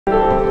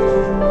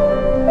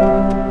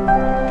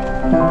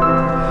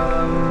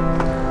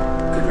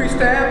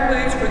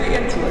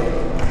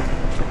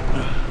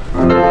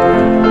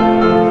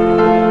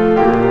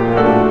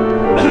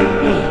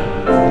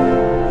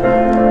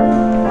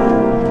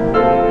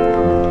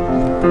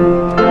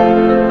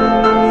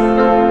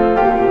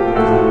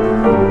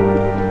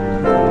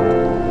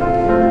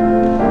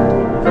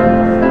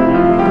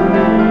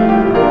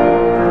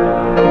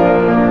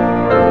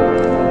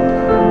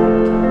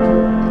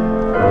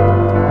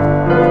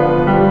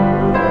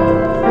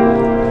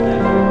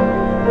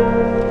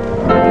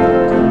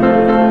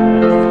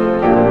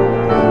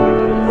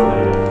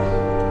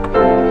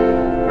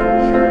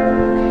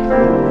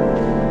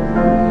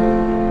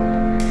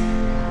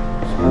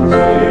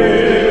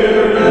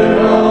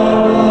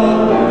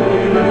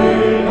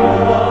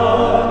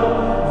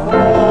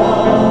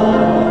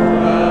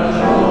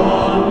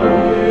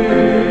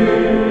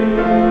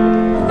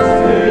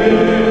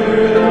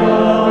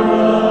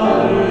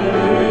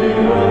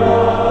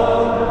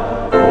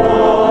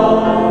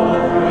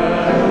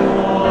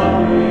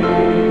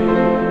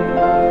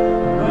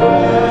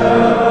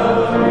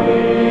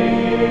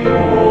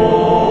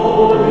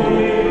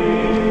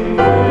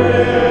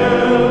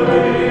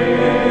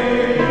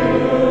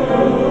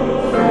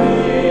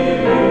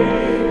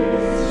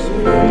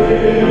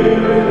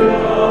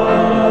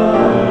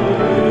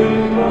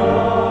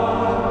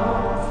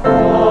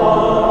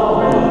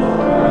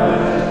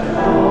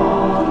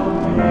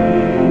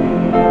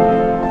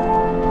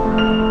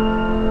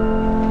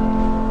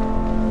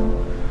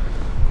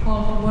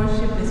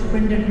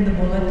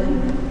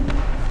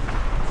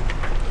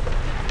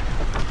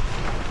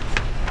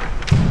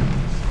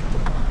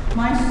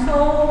My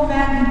soul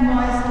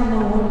magnifies the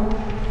Lord,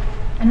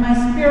 and my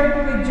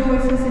spirit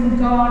rejoices in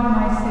God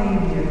my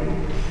Savior.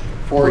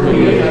 For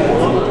he has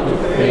looked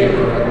with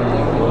favor on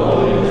the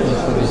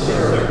lowliness of his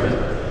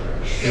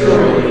servant.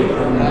 Surely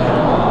from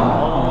now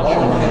on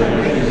all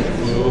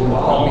generations will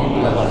call me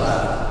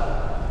blessed.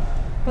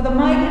 For the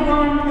mighty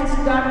one has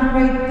done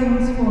great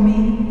things for me,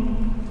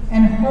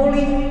 and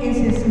holy is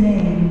his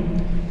name.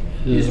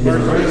 His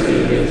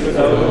mercy is for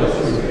those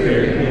who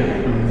fear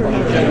him from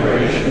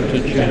generation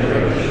to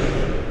generation.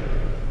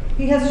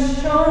 He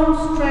has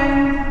shown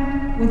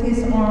strength with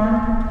his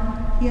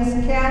arm. He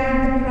has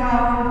scattered the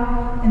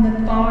proud in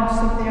the thoughts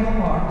of their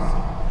hearts.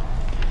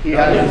 He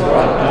has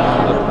brought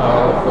down the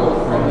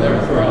powerful from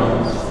their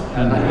thrones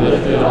and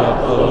lifted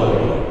up the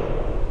lowly.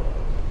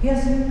 He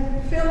has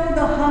filled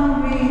the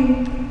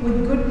hungry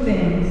with good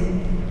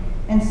things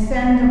and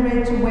sent the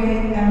rich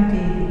away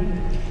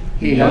empty.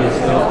 He has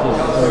helped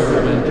his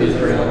servant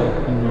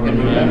Israel in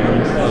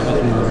remembrance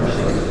of his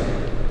mercy.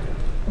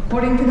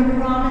 According to the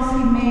promise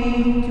he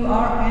made to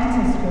our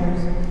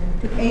ancestors,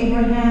 to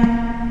Abraham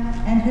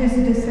and his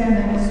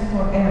descendants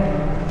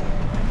forever.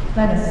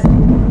 Let us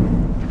sing.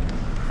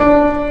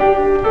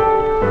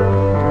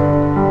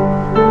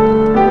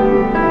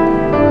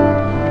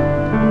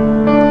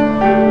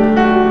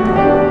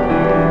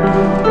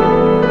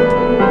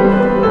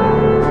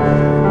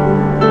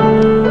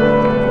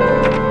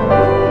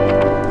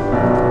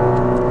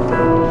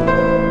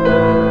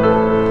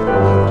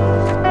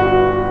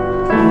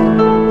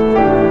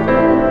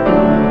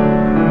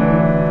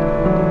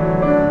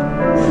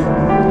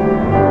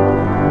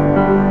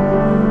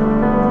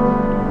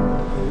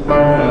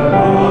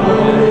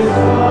 Lord.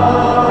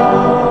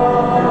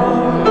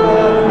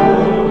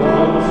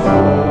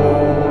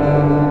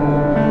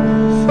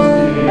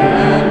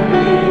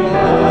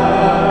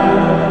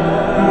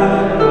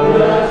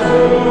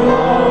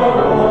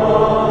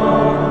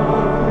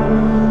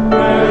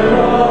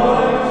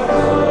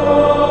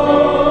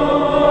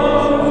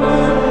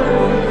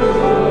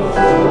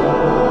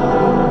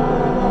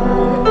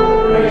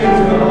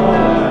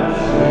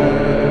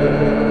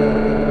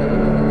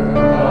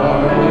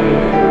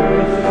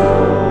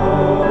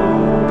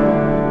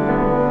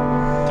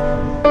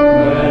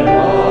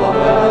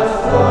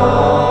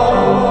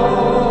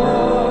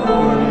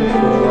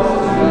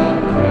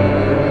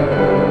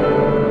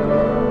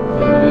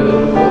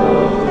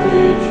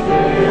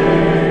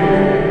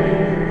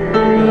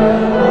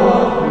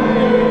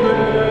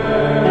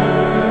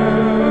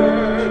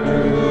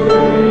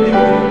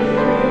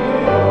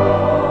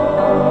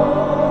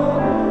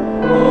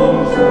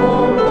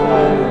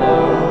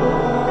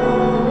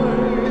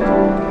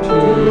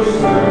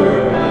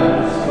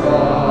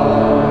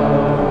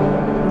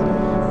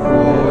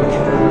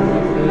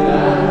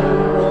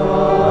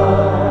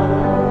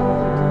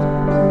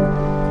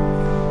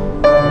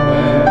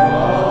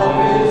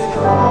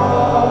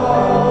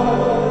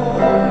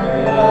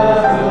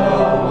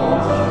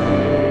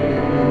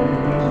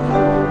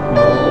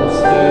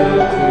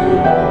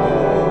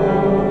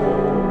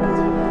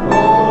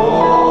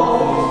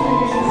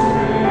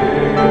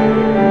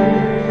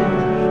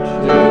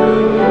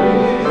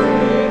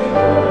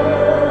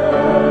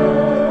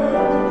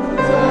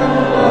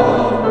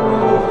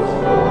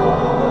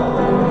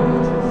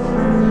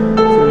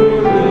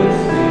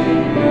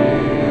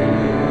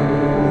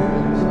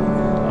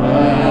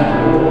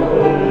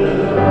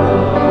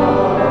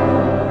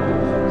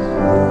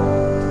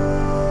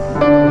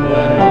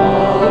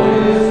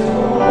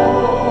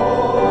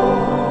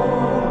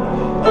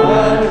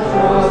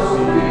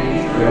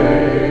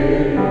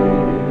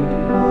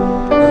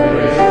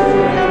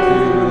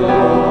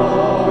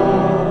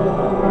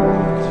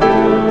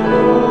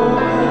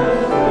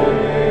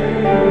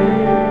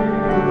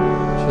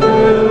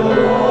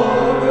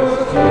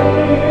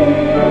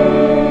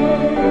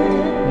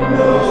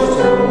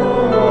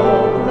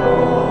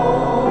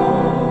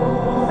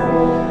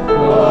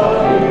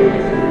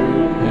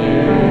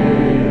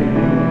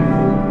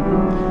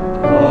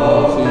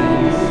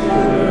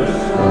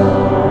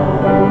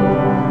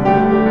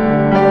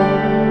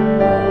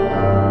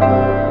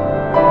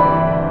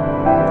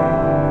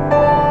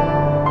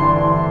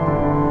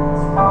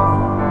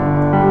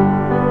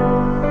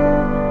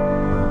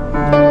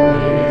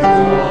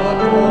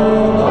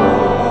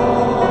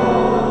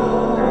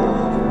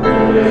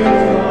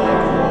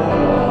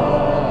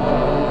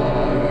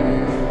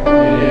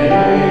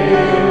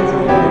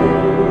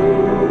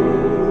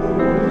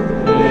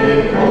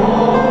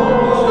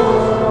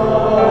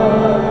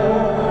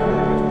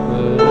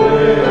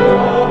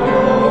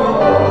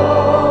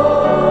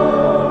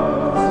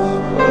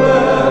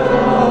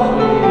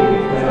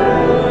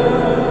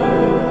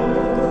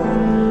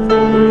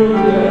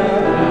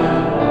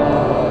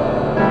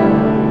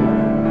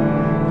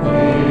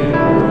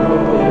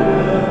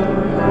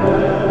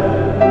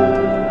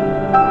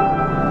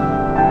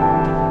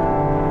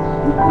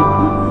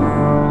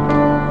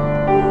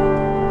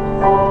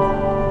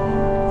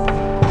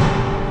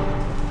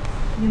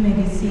 You may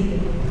be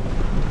seated.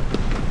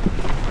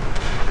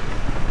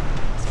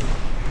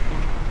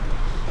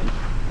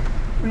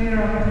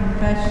 Prayer of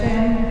confession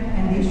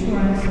and the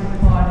assurance of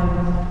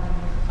pardon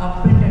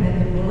are printed in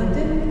the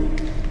bulletin.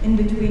 In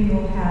between,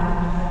 you'll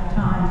have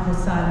time for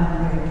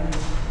silent prayer.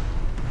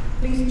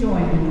 Please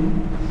join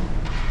me.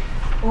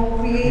 O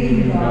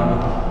creating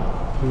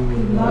God, who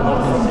love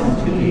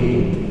us into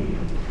being,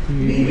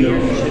 we your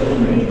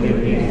children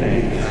give you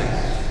thanks.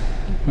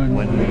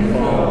 When we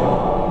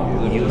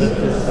fall, you lift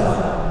us up.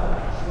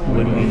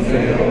 When we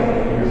fail,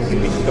 you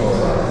restore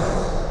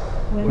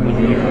us. When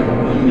we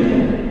are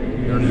wounded,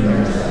 you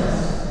nurse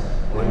us.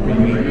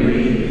 When we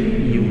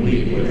grieve, you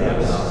weep with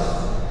us.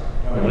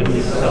 When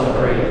we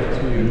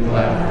celebrate, you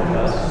laugh with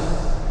us.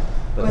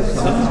 But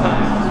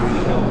sometimes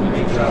we don't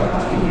reach out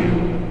to you.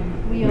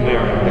 We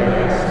are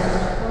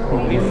embarrassed,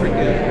 or we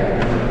forget your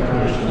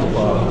unconditional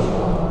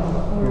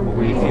love, or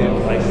we feel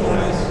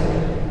lifeless.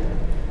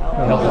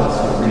 Help us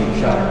to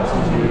reach out to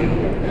you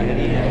at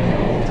the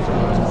end of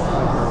times.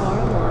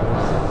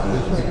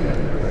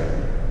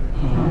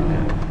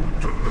 Amen.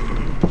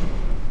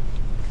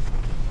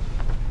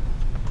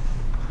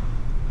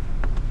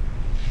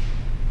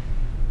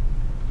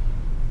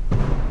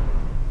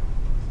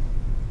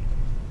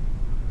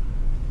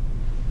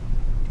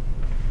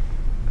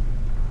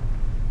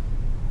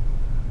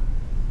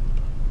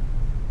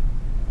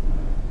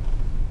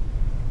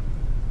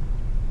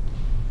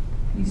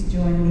 Please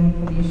join me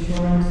for the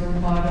assurance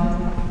of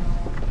pardon.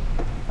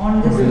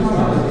 On this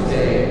Mother's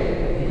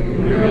Day,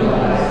 We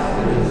realize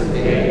that it is a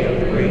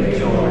day of great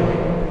joy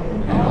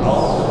and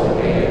also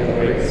a day of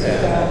great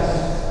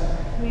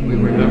sadness. We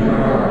remember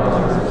our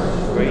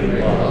mothers of great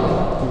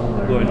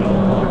love who are no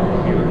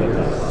longer here with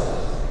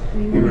us.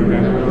 We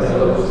remember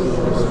those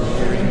who are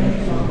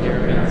estranged from their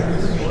parents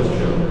as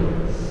children.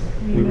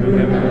 We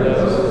remember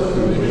those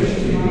who wish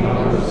to be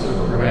mothers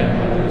or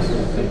grandmothers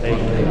but they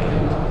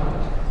cannot.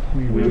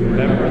 We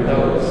remember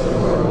those who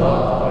are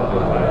loved by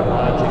their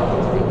biological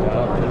or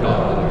adopted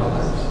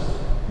fathers.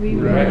 We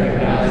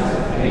recognize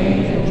the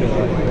pain and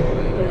joy,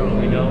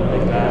 but we know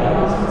that God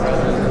is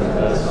present with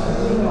us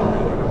through all.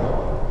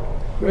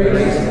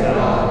 Grace of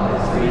God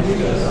has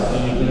reached us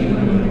even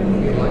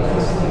when we feel like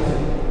asleep.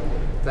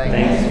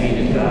 Thanks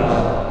be to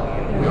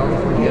God, we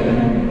are forgiven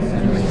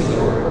and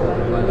restored by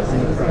the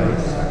blessing of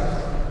Christ.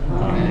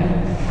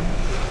 Amen.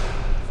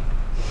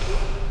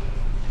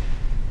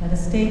 let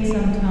us take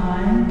some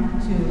time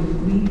to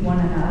greet one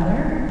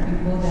another.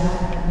 Before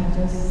that, let me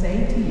just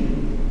say to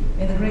you,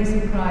 may the grace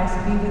of Christ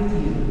be with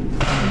you.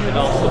 And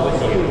also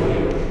with you.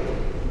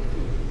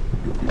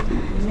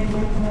 You may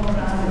move more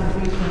around and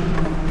greet one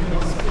another.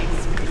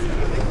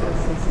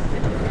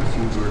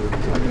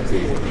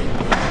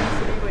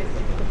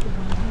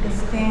 Let's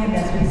stand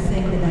as we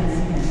sing the next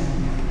hymn.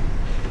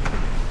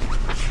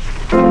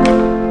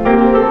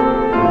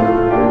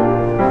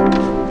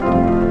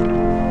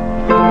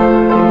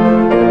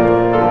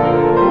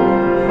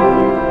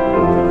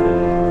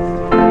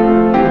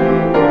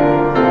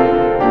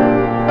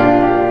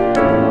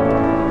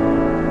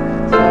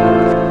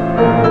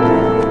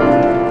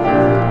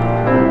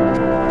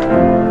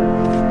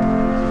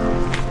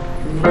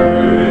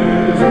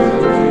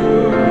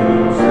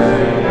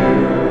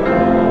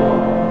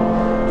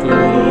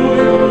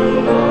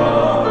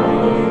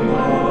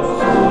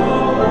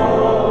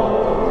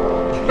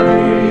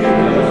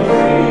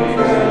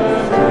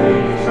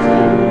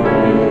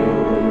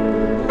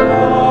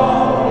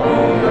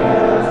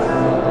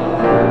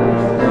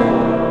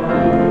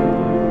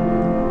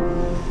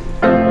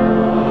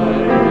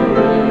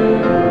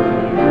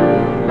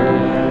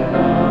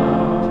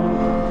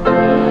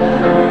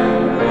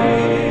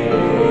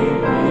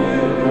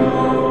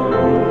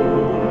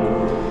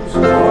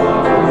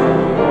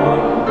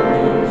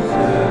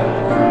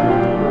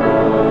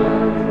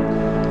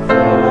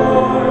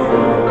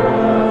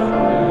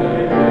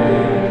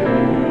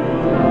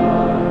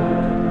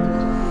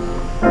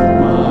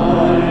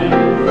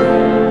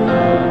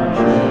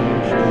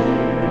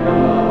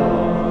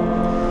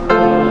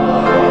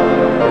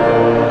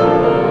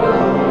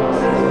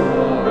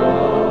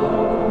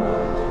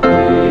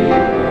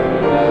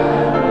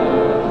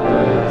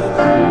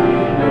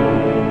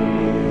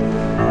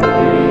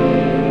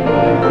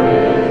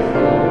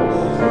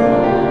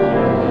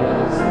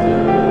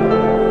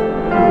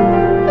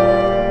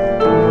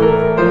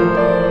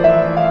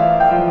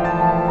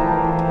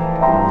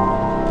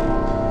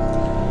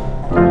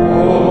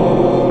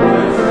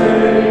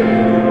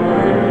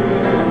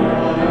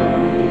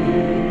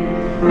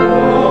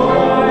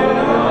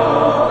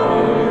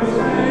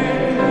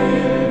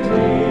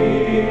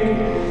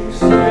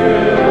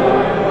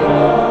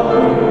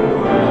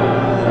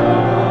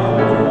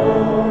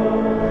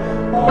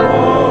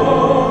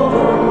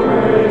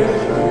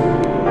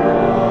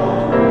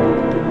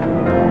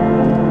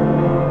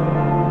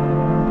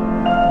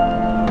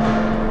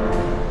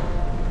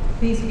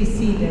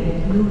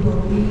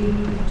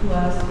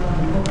 us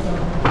from the book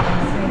of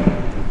Isaiah.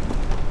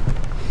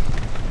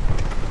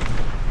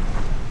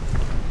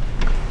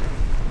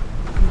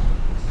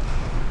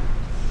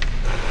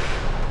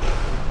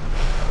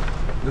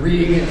 The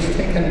reading is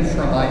taken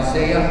from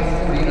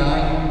Isaiah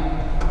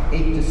 49,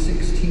 8 to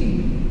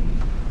 16.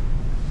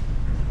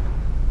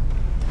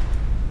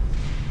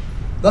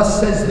 Thus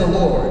says the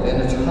Lord,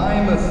 in a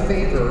time of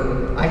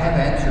favor I have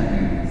answered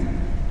you.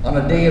 On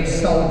a day of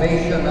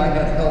salvation I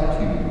have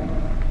helped you.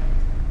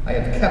 I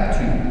have kept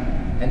you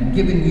and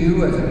given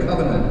you as a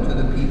covenant to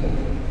the people,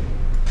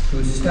 to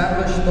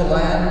establish the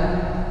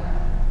land,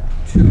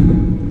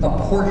 to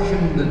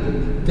apportion the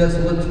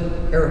desolate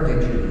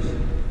heritages,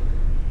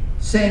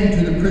 saying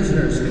to the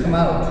prisoners, come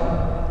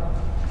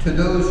out. To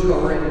those who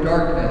are in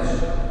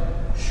darkness,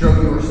 show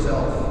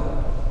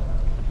yourself.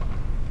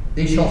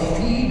 They shall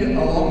feed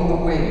along the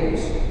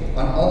ways,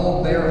 on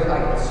all bare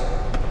heights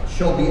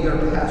shall be their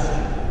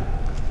pasture.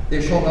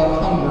 They shall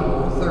not hunger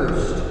or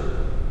thirst,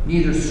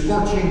 neither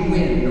scorching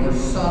wind nor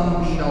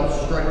sun shall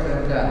strike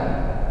them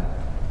down.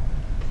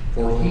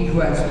 For he who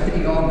has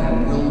pity on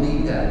them will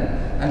lead them,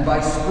 and by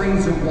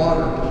springs of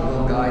water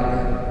will guide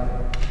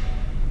them.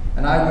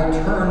 And I will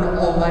turn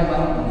all my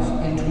mountains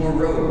into a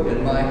road,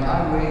 and my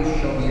highways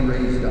shall be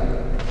raised up.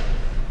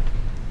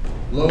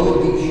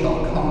 Lo, these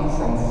shall come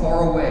from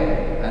far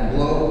away, and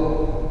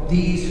lo,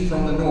 these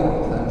from the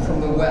north and from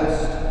the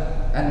west,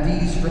 and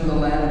these from the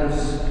land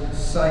of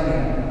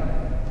Sinai.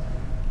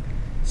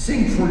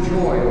 Sing for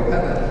joy, O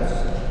heavens,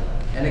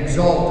 and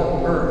exalt,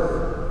 O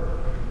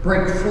earth.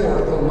 Break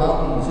forth, O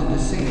mountains, into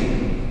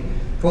singing.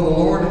 For the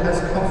Lord has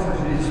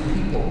comforted his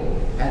people,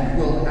 and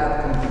will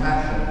have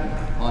compassion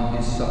on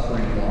his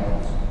suffering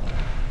ones.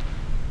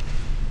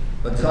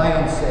 But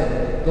Zion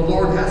said, the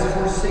Lord has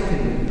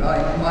forsaken me,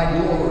 my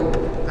Lord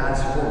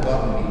has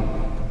forgotten me.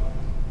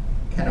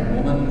 Can a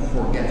woman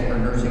forget her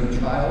nursing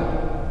child,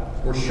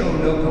 or show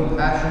no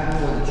compassion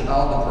for the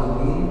child of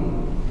her womb?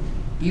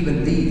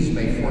 Even these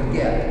may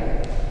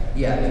forget,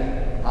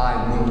 yet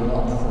I will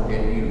not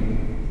forget you.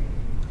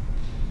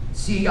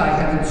 See, I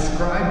have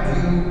inscribed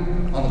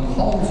you on the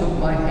palms of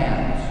my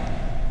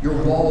hands.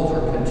 Your walls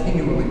are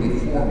continually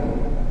before me.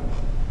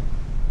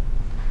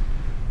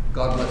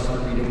 God bless the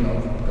reading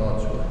of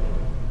God's word.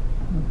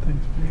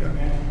 Thanks be to God.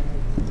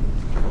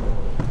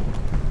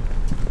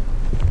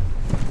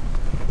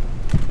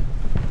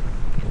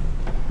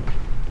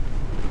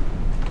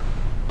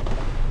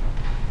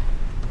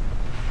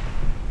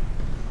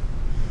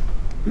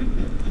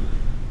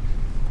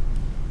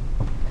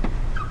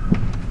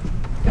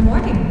 Good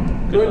morning.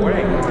 Good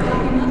morning.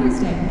 Happy Mother's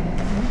Day.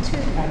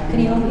 Can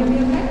you all hear me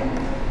okay?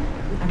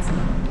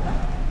 Excellent.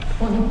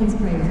 Won't you please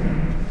pray with me?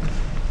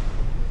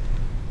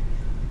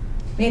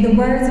 May the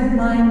words of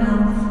my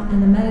mouth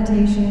and the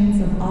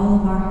meditations of all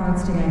of our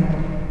hearts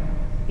together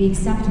be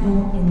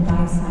acceptable in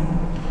thy sight,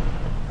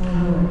 O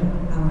Lord,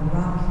 our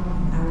rock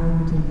and our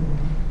redeemer.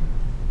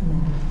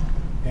 Amen.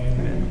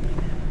 Amen.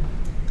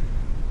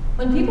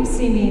 When people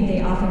see me,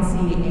 they often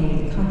see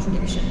a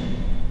contradiction.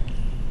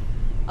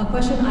 A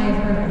question I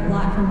have heard a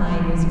lot from my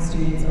music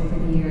students over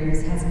the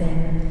years has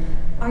been,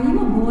 are you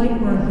a boy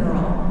or a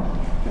girl?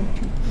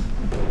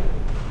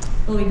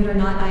 Believe it or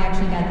not, I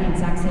actually got the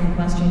exact same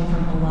question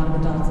from a lot of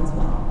adults as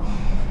well.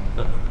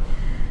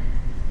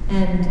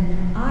 And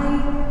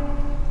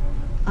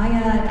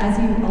as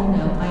you all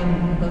know, I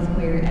am both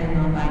queer and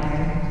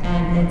non-binary,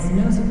 and it's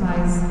no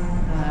surprise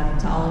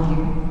to all of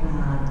you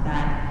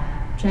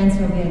that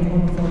transphobia and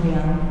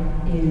homophobia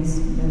is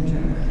no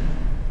joke.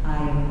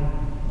 I'd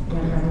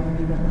rather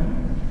be bluntly.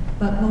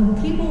 But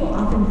what people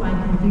often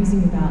find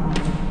confusing about me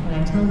when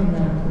I tell them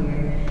that I'm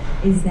queer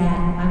is that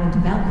I'm a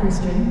devout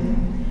Christian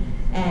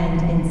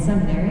and in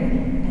seminary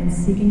and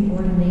seeking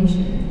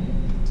ordination.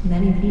 To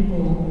many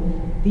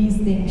people, these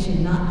things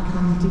should not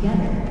come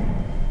together.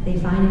 They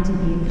find it to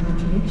be a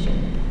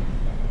contradiction.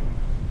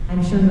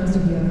 I'm sure most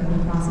of you have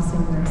come across a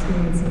similar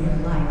experience in their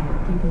life where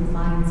people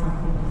find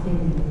something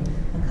within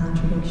a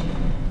contradiction.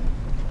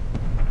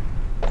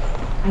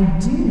 I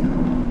do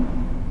know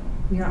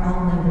we are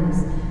all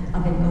members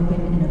of an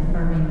open and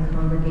affirming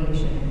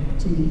congregation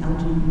to the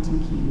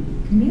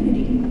LGBTQ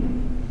community,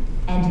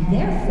 and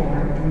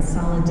therefore in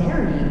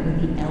solidarity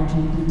with the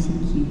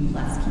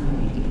LGBTQ+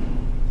 community.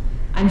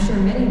 I'm sure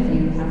many of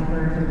you have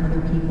heard from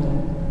other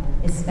people,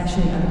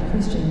 especially other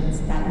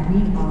Christians, that we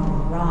are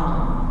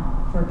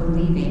wrong for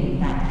believing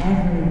that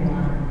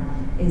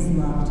everyone is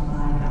loved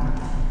by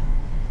God,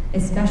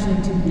 especially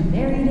to be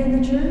married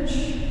in the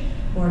church,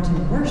 or to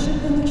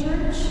worship in the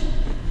church,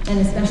 and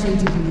especially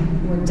to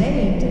be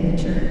ordained in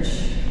the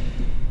church.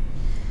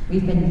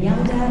 We've been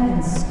yelled at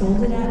and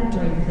scolded at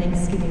during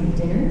Thanksgiving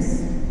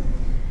dinners.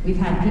 We've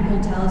had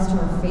people tell us to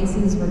our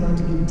faces we're going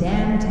to be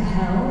damned to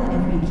hell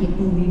if we keep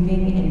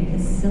believing in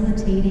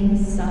facilitating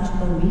such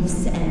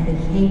beliefs and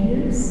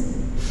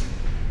behaviors.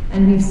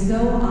 And we've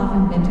so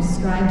often been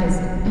described as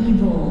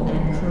evil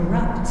and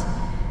corrupt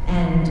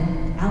and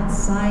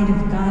outside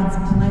of God's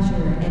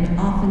pleasure, and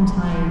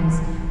oftentimes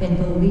been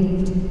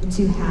believed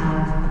to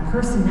have a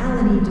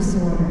personality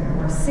disorder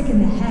or sick in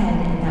the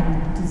head and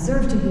that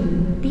deserve to be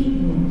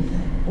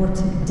beaten or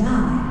to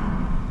die.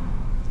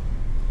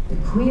 The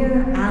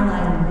queer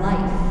ally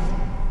life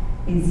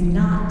is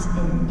not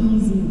an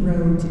easy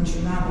road to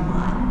travel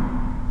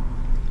on.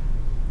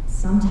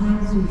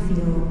 Sometimes we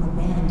feel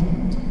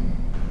abandoned.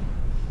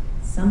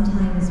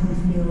 Sometimes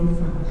we feel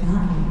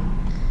forgotten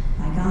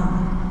by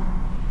God.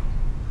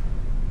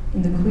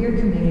 In the queer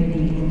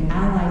community and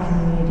ally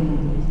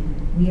community,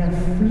 we are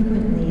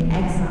frequently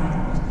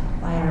exiled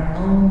by our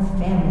own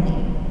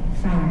family,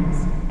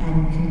 friends,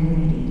 and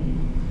community.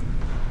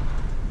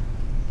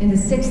 In the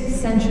 6th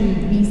century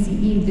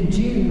BCE, the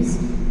Jews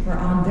were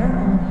on their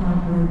own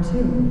hard road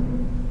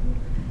too.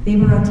 They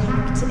were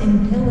attacked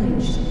and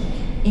pillaged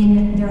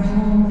in their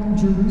home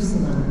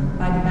Jerusalem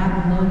by the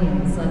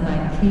Babylonians led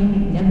by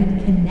King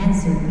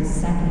Nebuchadnezzar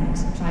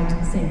II. Tried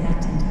to say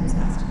that 10 times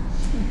fast.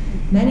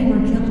 Many were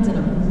killed in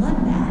a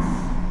bloodbath.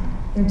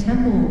 Their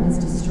temple was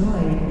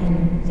destroyed,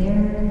 and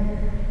there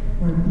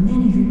were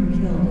many who were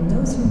killed, and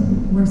those who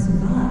were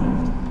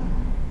survived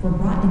were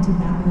brought into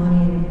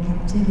Babylonian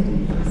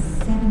captivity for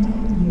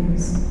 70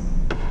 years.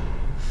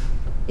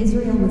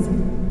 Israel was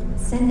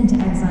sent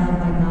into exile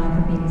by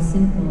God for being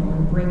sinful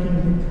and breaking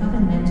the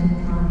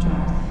covenantal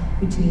contract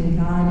between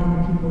God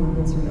and the people of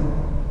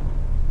Israel.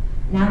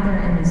 Now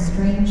they're in a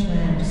strange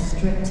land,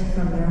 stripped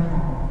from their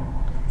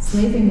home,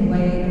 slaving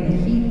away in the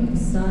heat of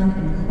the sun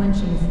and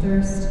quenching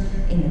thirst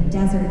in the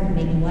desert,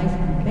 making life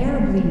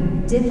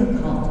unbearably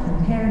difficult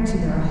compared to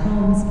their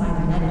homes by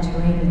the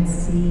Mediterranean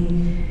Sea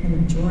and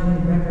the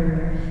Jordan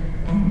River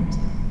and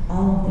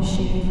all of the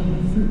shade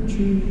from the fruit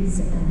trees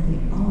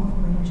and the olive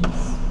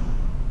branches.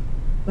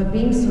 But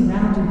being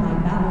surrounded by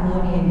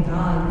Babylonian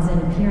gods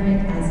and appearing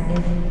as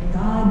if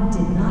God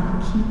did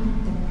not keep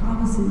the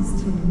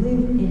promises to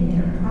live in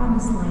their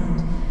promised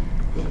land,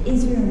 the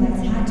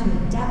Israelites had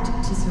to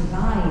adapt to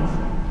survive,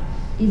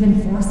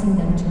 even forcing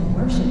them to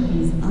worship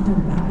these other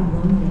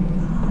Babylonian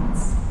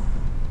gods.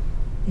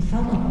 They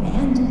felt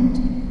abandoned.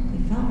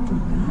 They felt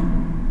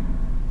forgotten.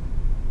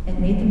 It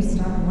made them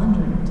start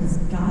wondering, does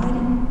God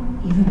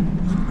even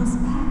want us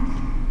back?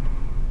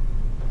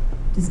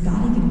 Does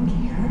God even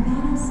care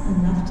about us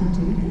enough to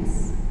do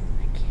this?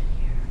 I can't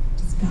hear.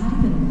 Does God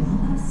even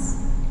love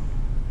us?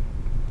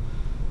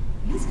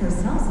 We ask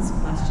ourselves this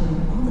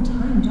question all the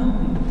time, don't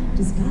we?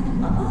 Does God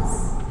love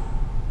us?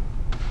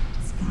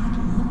 Does God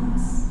love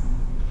us?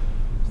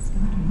 Does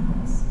God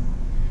love us?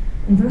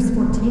 In verse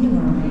 14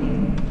 of our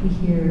reading, we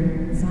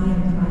hear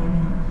Zion crying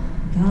out,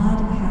 God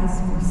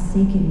has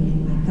forsaken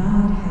me, my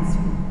God has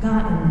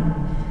forgotten me.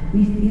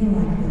 We feel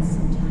like this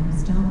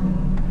sometimes, don't we?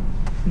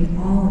 We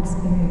all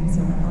experience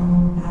our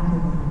own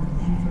Babylon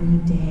every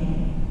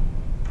day.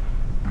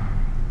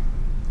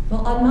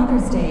 Well, on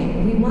Mother's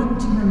Day, we want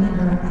to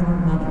remember our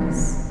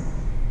mothers.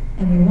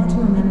 And we want to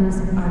remember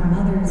our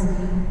mothers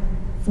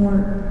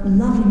for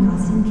loving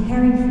us and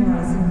caring for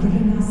us and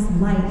giving us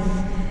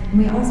life. And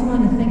we also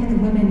want to thank the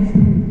women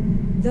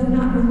who, though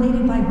not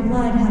related by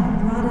blood,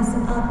 have brought us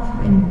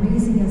up and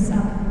raising us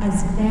up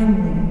as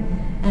family.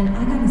 And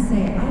I gotta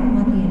say, I'm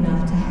lucky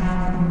enough to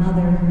have a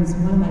mother who's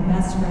one of my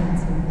best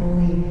friends and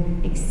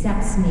fully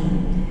accepts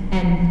me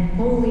and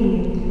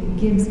fully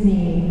gives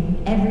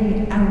me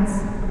every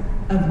ounce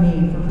of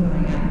me for who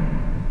I am.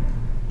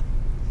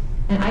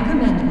 And I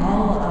commend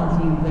all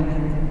of you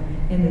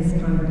women in this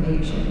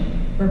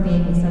congregation for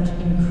being such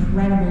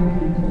incredible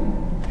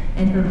people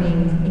and for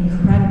being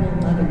incredible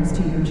mothers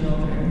to your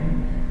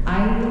children.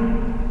 I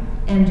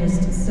am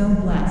just so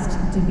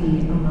blessed to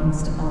be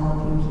amongst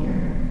all of you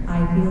here.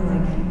 I feel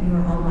like you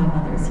are all my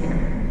mothers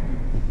here.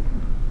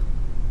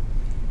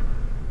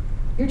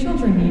 Your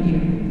children need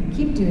you.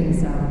 Keep doing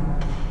so.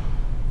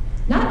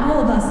 Not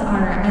all of us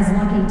are as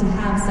lucky to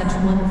have such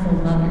wonderful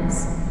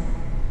mothers.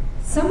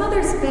 Some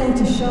mothers fail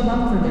to show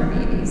up for their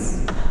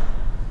babies.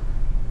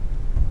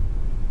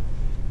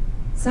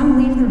 Some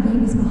leave their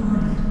babies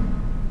behind.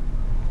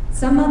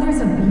 Some mothers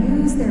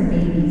abuse their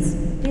babies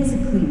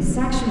physically,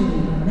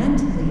 sexually, or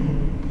mentally.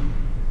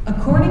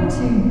 According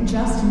to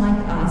Just Like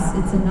Us,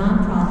 it's a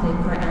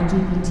nonprofit for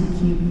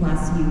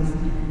LGBTQ+ youth,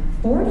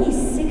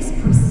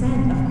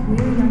 46% of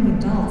queer young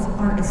adults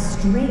are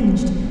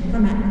estranged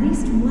from at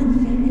least one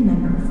family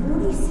member.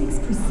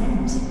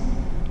 46%.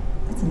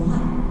 That's a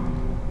lot.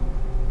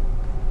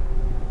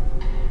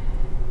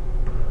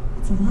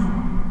 That's a lot.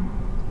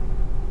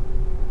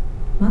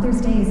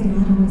 Mother's Day is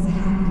not always a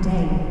happy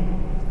day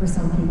for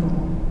some people.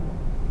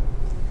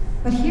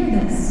 But hear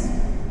this.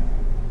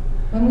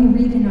 When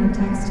we read in our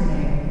text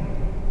today,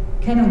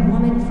 can a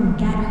woman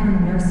forget her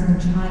nursing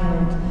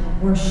child,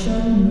 or show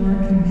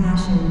more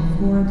compassion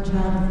for the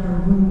child of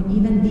her womb?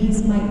 Even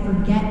these might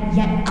forget,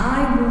 yet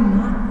I will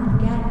not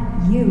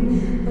forget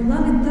you.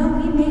 Beloved, though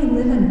we may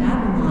live in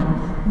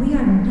Babylon, we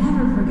are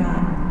never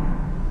forgotten.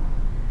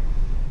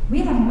 We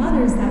have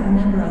mothers that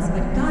remember us,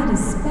 but God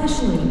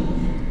especially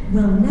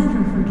will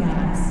never forget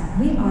us.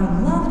 We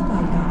are loved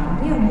by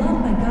God. We are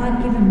loved by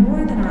God even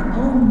more than our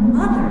own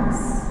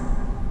mothers.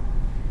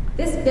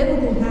 This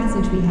biblical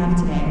passage we have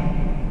today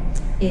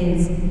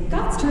is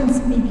God's turn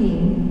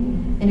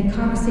speaking in a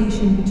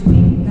conversation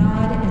between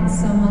God and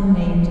someone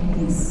named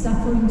the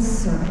suffering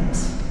servant,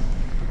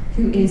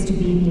 who is to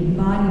be the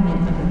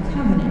embodiment of the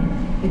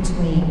covenant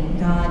between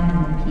God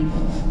and the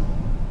people.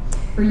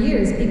 For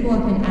years, people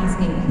have been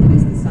asking, who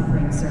is the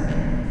suffering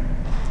servant?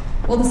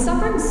 Well, the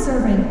suffering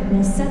servant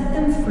will set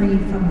them free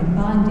from the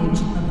bondage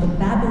of the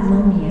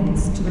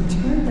Babylonians to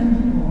return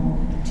them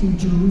home to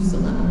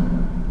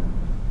Jerusalem.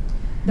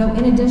 Though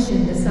in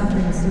addition, the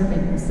suffering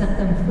servant will set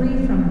them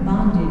free from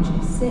bondage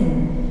of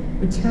sin,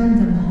 return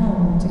them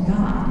home to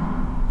God.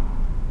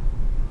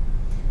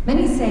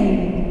 Many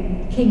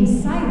say King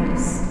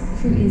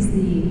Cyrus, who is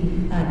the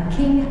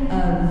king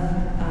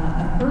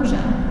of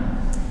Persia,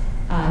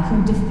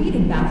 who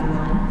defeated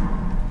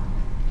Babylon,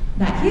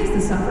 that he is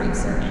the suffering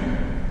servant.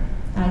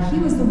 He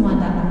was the one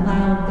that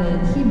allowed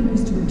the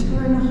Hebrews to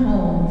return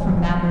home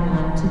from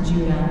Babylon to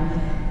Judah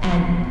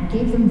and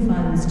gave them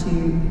funds to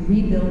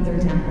rebuild their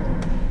temple.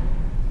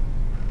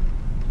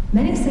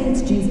 Many say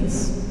it's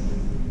Jesus,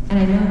 and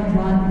I know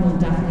Ron will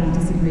definitely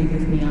disagree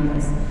with me on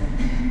this,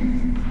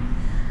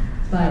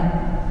 but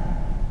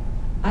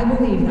I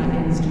believe that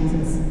it is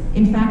Jesus.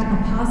 In fact,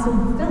 Apostle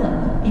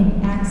Philip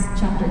in Acts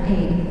chapter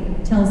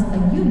 8 tells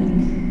a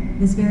eunuch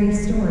this very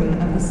story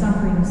of the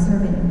suffering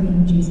servant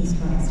being Jesus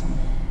Christ.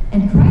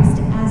 And Christ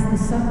as the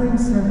suffering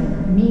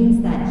servant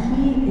means that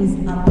he is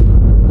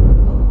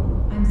upholding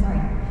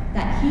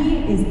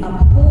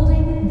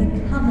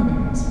the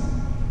covenant.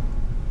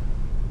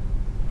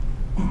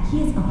 That he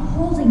is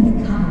upholding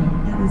the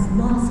covenant that was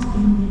lost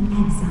in the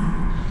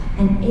exile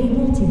and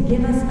able to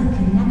give us a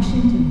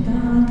connection to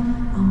God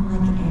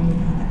unlike any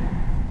other.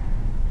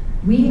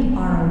 We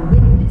are a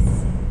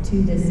witness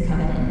to this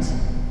covenant.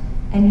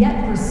 And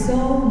yet for so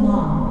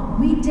long,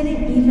 we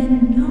didn't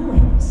even know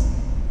it.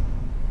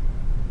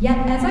 Yet,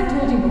 as I've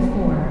told you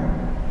before,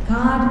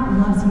 God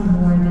loves you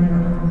more than your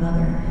own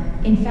mother.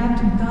 In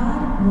fact,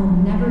 God will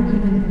never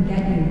even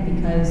forget you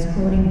because,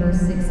 quoting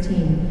verse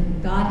 16,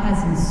 God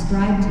has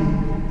inscribed you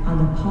on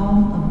the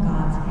palm of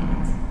God's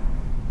hands.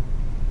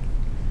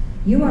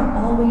 You are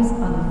always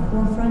on the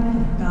forefront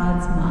of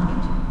God's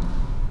mind.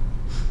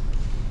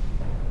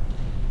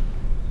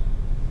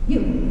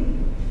 You,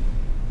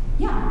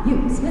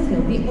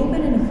 Smithfield, the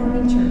open and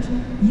affirming church,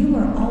 you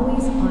are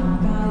always on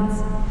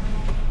God's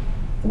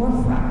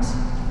forefront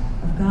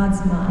of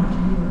God's mind,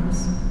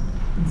 yours,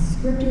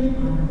 inscripted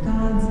on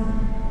God's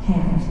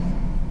hand.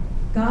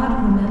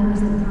 God remembers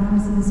the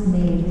promises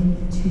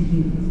made to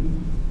you.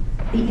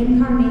 The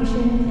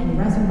incarnation and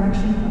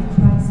resurrection of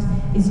Christ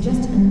is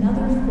just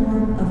another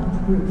form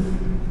of proof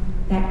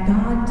that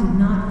God did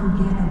not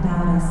forget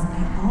about us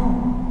at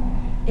all.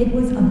 It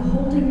was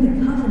upholding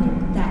the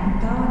covenant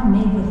that God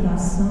made with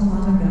us so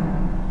long ago,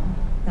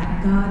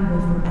 that God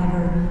will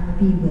forever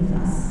be with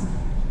us.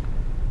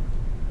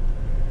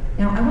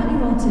 Now, I want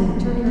you all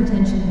to turn your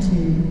attention to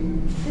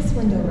this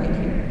window right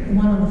here, the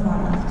one on the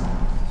far left.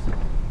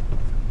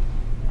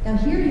 Now,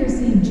 here you'll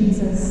see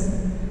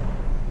Jesus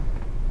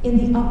in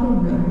the upper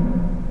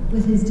room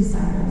with his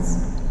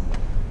disciples.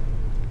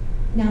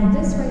 Now,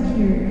 this right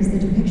here is the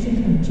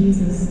depiction of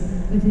Jesus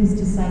with his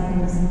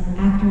disciples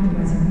after the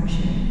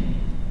resurrection.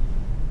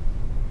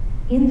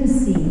 In the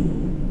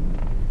scene,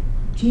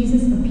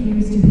 Jesus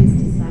appears to his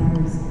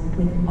disciples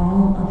with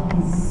all of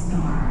his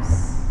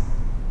scars.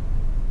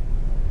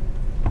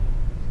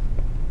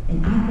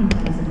 And I think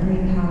that is a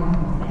very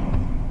powerful thing.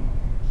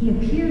 He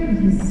appeared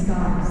with his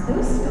scars.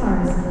 Those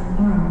scars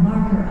are a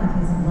marker of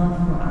his love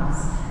for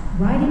us,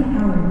 writing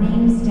our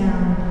names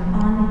down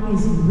on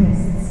his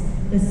wrists,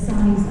 the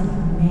size of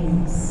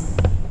nails.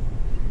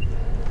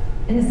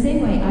 In the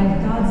same way, I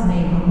have God's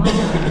name on my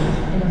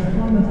arm in the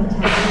form of a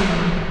tattoo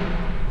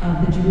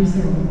of the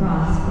Jerusalem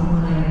cross from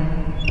when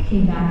I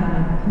came back on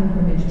a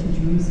pilgrimage to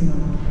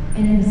Jerusalem.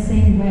 And in the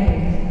same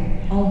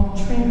way, all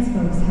trans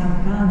folks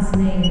have God's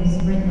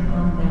names written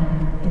on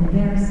them in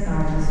their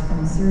scars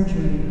from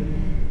surgery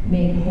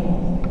made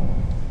whole.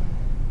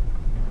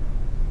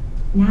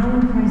 Now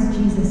in Christ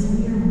Jesus,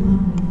 we are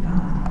one with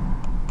God.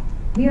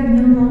 We are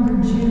no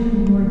longer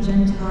Jew nor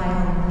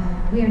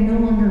Gentile. We are no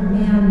longer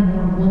man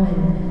nor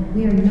woman.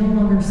 We are no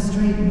longer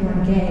straight nor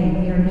gay.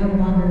 We are no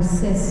longer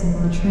cis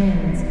nor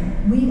trans.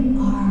 We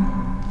are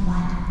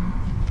one.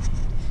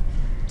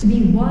 To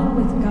be one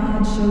with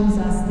God shows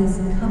us this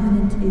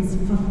covenant is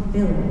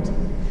fulfilled.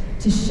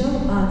 To show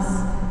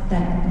us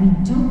that we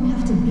don't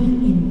have to be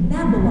in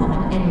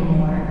Babylon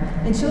anymore.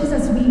 It shows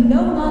us we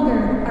no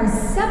longer are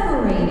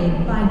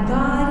separated by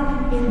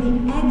God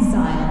in the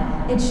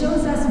exile. It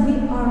shows us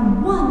we are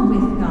one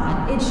with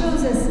God. It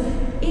shows us,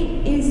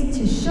 it is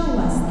to show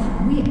us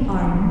that we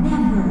are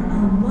never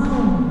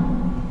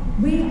alone.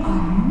 We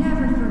are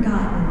never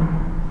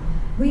forgotten.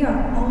 We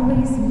are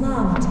always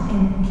loved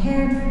and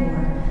cared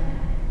for,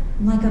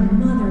 like a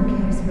mother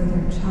cares for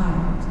their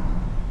child,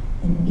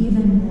 and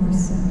even more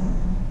so.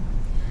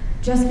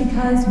 Just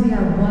because we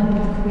are one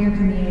with the queer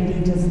community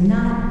does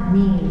not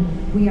mean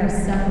we are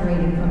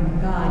separated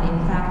from God.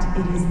 In fact,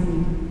 it is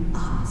the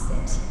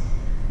opposite.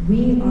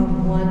 We are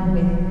one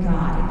with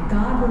God.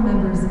 God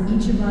remembers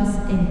each of us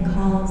and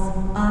calls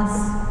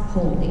us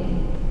holy.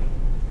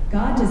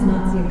 God does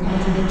not see a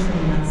contradiction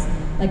in us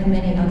like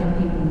many other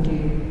people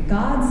do.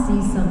 God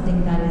sees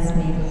something that is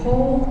made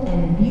whole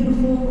and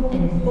beautiful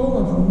and full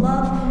of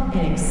love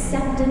and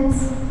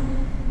acceptance.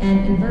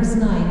 And in verse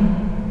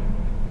 9,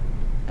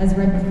 as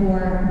read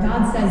before,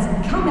 God says,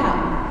 "Come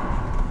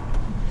out.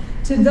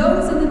 To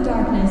those in the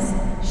darkness,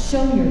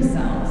 show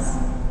yourselves."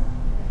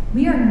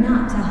 We are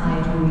not to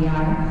hide who we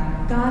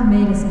are. God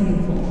made us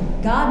beautiful.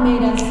 God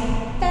made us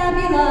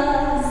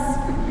fabulous.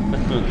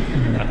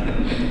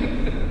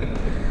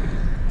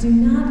 Do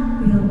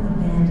not feel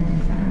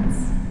abandoned, friends,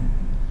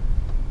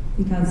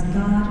 because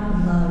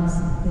God loves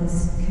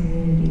this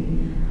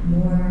community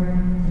more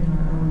than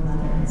our own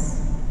mothers.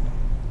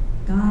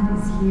 God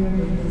is here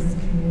with this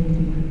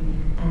community,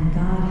 and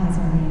God has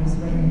our names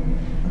written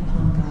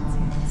upon God's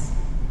hands.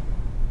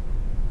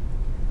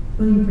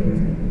 Will you pray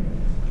with me?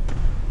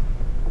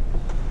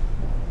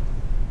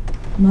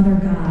 Mother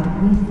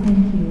God, we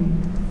thank you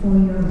for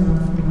your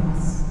love for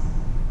us.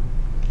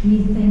 We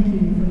thank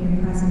you for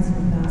your presence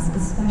with us,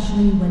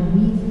 especially when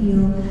we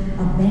feel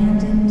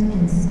abandoned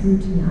and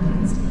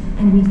scrutinized.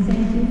 And we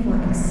thank you for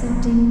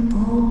accepting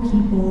all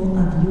people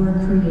of your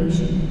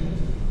creation.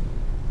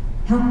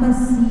 Help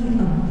us see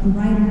a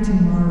brighter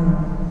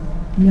tomorrow,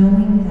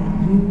 knowing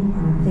that you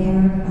are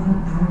there by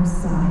our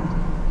side.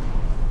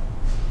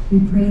 We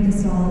pray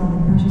this all in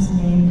the precious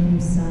name of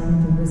your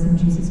Son, the risen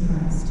Jesus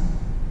Christ.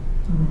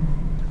 Amen.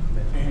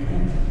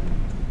 Amen.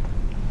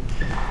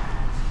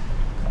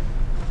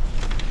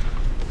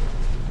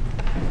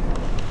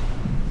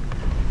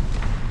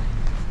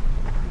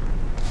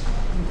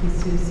 Thank you,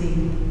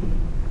 Susie.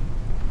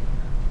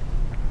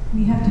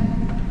 We have to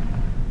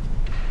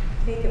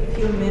take a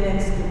few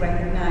minutes to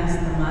recognize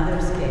the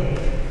Mother's Day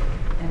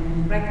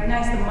and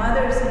recognize the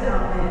mothers in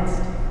our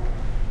midst.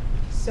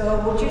 So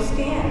would you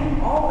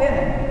stand? All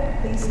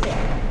women, please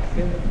stand.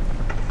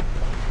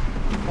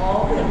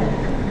 All women.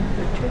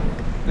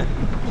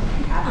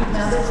 Happy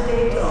Mother's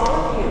Day to all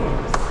of you.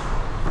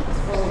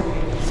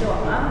 So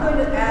I'm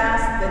going to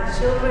ask the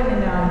children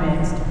in our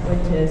midst,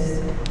 which is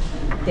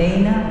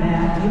Dana,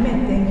 Matt. You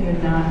may think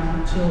you're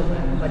not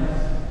children, but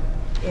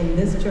in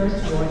this church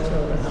you are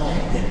children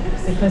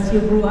always, because you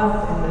grew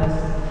up in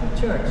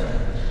the church.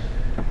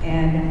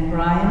 And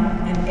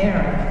Brian and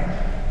Eric.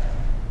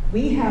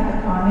 We have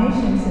the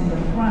carnations in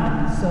the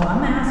front, so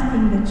I'm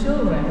asking the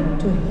children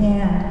to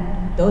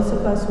hand, those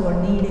of us who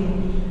are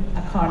needing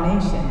a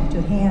carnation,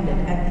 to hand it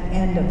at the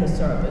end of the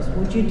service.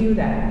 Would you do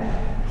that?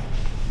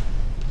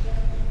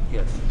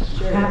 Yes.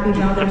 Sure. Happy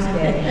Mother's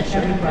Day,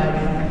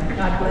 everybody.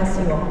 God bless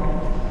you all.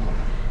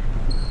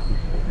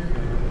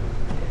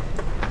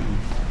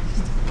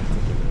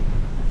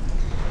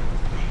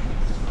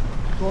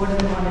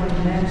 Gordon wanted to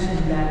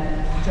mention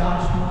that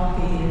Josh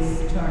Mulkey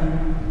is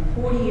turning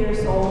 40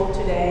 years old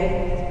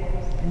today,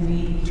 and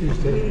we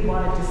really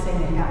wanted to sing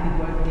a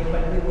happy birthday,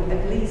 but we will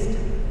at least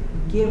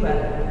give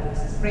a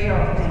prayer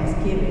of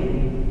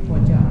thanksgiving for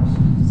Josh.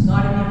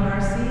 God in your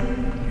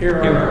mercy,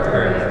 Hear our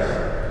prayers.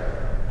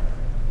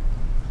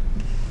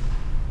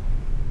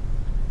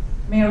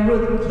 Mayor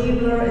Ruth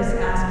Keebler is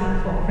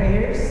asking for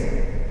prayers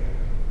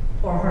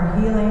for her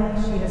healing.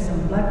 She has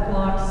some blood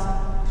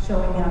clots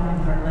showing up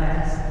in her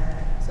legs.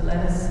 So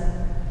let us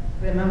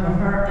remember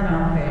her in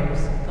our prayers.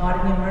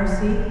 God in your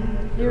mercy,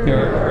 Hear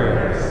our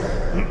prayers.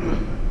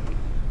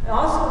 I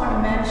also want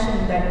to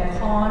mention that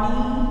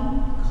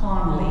Connie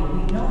Conley,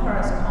 we know her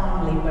as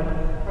Conley, but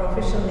her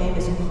official name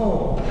is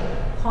Cole.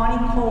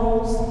 Connie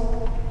Cole's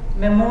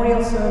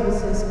memorial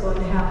service is going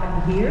to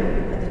happen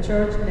here at the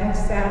church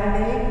next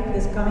Saturday,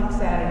 this coming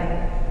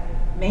Saturday,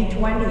 May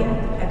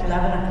 20th at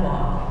 11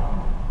 o'clock.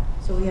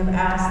 So we have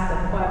asked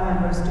the choir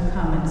members to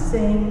come and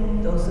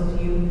sing. Those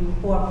of you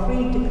who are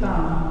free to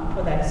come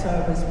for that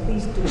service,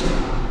 please do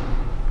come.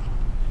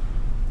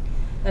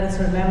 Let us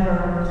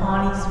remember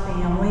Connie's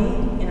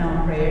family in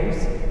our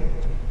prayers,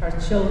 her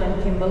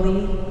children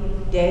Kimberly,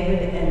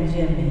 David, and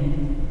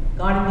Jimmy.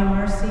 God in your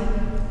mercy,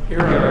 Hear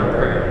our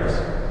prayers.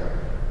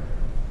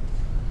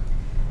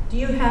 do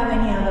you have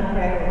any other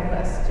prayer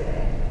requests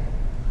today?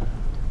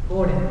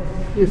 Gordon.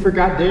 You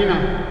forgot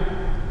Dana.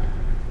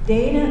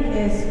 Dana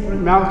is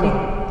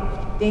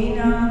Malcolm.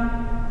 Dana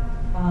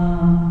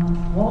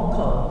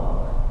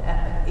Walco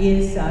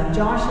is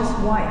Josh's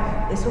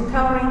wife, is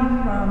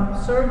recovering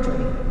from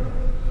surgery.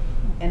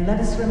 And let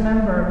us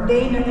remember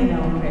Dana in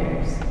our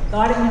prayers.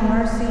 God in your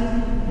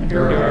mercy,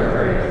 Hear our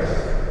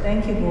prayers.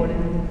 thank you,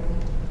 Gordon.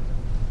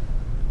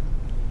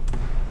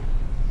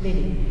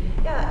 Liddy.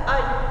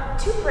 Yeah,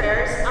 two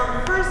prayers.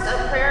 First,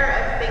 a prayer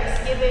of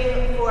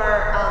thanksgiving for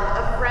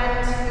a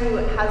friend who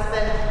has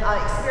been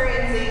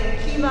experiencing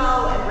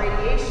chemo and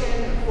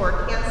radiation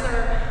for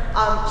cancer.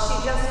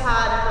 She just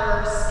had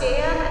her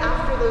scan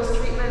after those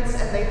treatments,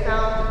 and they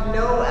found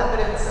no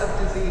evidence of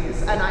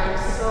disease. And I am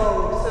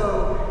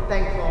so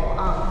thankful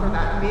for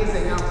that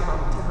amazing outcome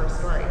to her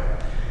story.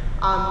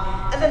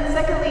 And then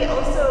secondly,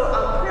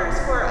 also prayers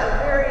for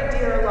a very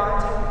dear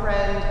long-term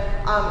friend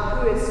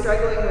who is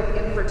struggling with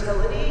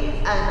infertility.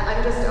 and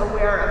I'm just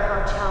aware of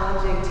how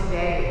challenging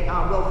today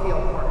will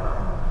feel for her.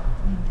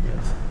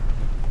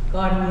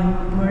 God, in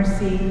your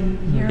mercy,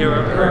 Hear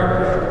our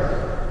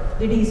prayer.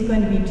 Liddy's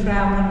going to be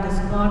traveling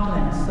to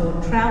Scotland, so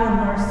travel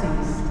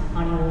mercies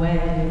on your way,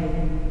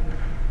 Liddy.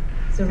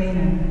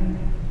 Serena.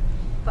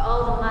 For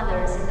all the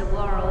mothers in the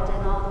world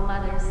and all the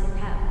mothers in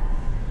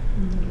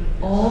heaven.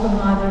 All the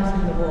mothers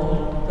in the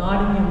world, God,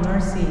 in your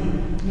mercy,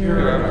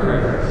 Hear our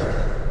prayers.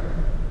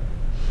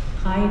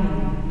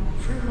 Heidi.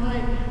 For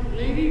my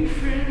lady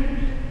friend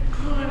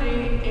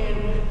Connie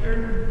and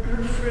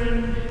her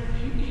friend,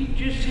 he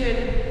just had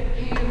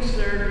hand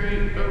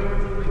surgery over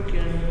the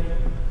weekend.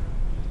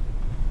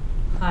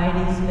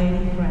 Heidi's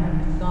lady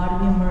friend,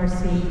 God, in your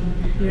mercy,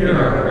 Hear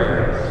our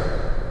prayers.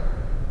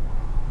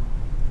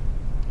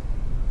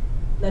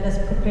 let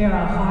us prepare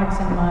our hearts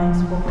and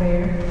minds for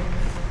prayer.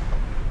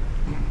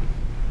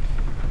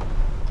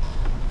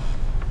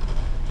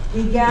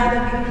 We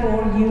gather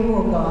before you,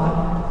 O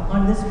God,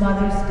 on this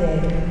Mother's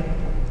Day,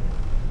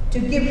 to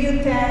give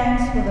you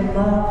thanks for the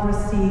love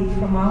received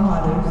from our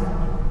mothers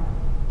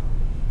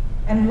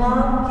and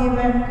love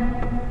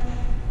given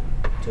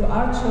to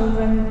our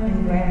children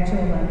and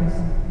grandchildren's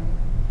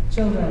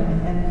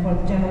children and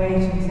for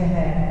generations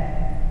ahead.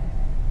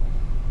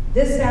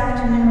 This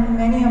afternoon,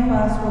 many of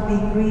us will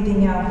be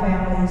greeting our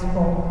families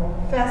for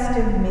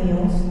festive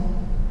meals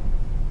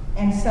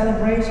and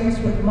celebrations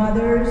with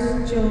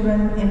mothers,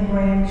 children, and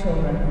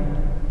grandchildren.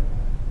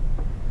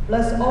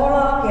 Bless all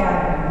our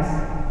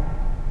gatherings.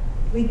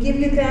 We give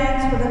you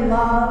thanks for the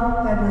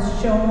love that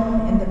was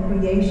shown in the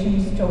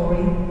creation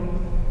story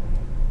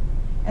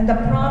and the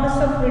promise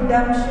of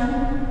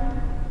redemption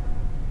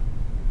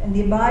and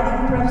the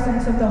abiding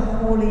presence of the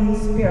Holy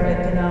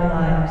Spirit in our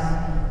lives.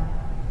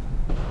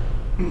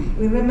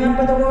 We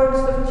remember the words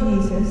of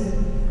Jesus,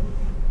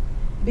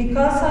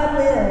 "Because I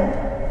live,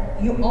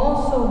 you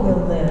also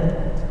will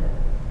live.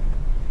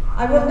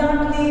 I will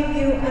not leave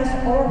you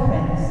as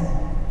orphans.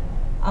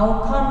 I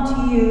will come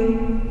to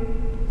you."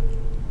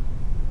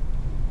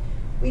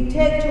 We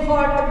take to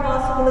heart the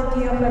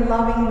possibility of a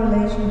loving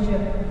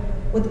relationship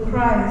with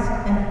Christ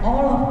and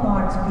all of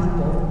God's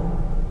people.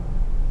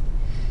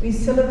 We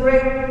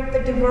celebrate the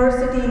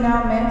diversity in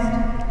our midst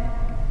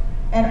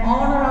and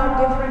honor our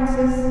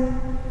differences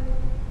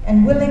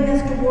and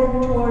willingness to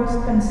work towards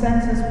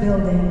consensus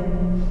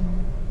building.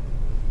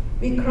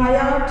 We cry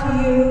out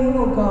to you,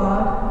 O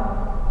God,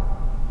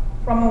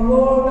 from a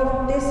world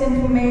of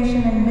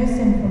disinformation and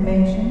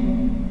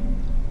misinformation,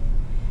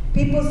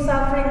 people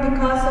suffering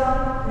because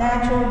of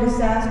natural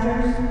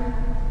disasters,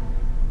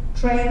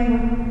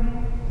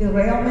 train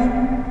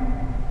derailment,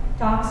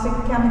 toxic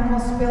chemical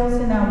spills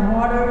in our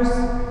waters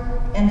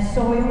and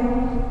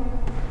soil,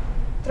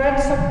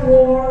 threats of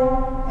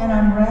war and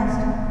unrest,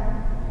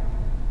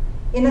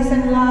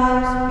 innocent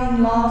lives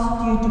being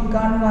lost due to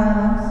gun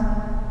violence,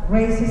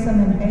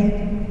 racism, and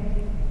hate.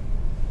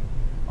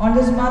 On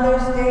this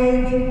Mother's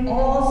Day, we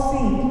all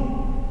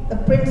seek the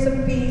Prince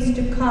of Peace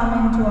to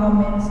come into our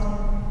midst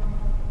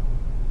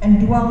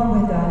and dwell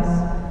with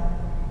us.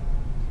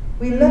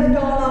 We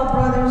lift all our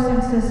brothers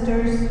and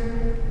sisters,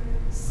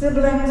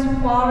 siblings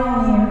far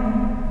and near,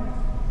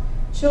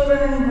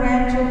 children and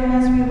grandchildren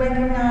as we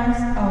recognize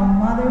our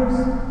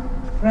mothers,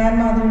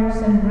 grandmothers,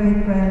 and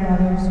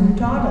great-grandmothers who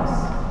taught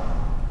us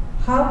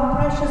how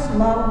precious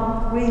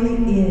love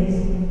really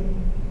is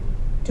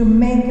to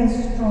make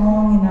us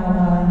strong in our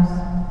lives.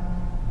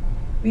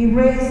 We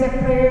raise a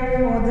prayer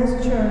for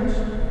this church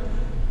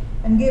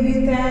and give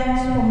you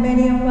thanks for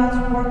many of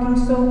us working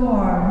so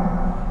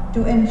hard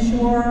to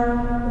ensure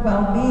the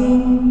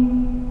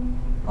well-being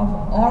of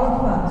all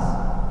of us,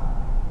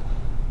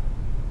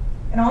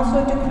 and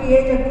also to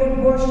create a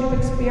good worship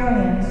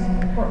experience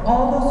for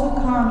all those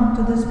who come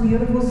to this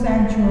beautiful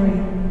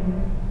sanctuary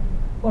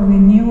for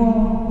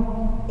renewal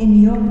in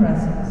your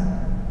presence.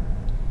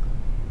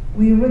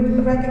 We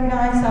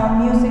recognize our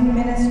music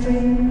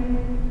ministry,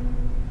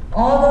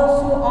 all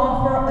those who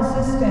offer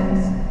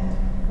assistance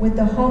with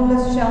the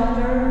homeless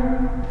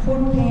shelter,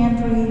 food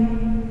pantry,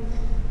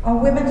 our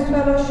women's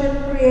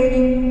fellowship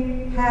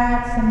creating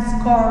hats and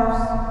scarves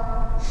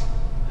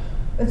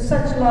with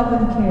such love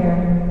and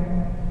care.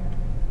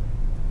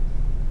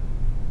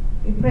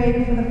 We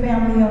pray for the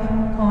family of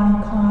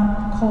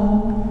Connie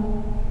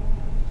Cole.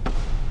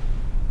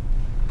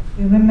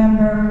 We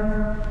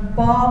remember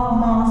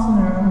Bob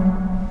Mosner,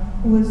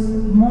 who is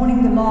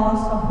mourning the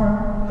loss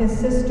of his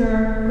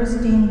sister,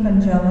 Christine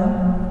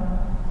Pangella.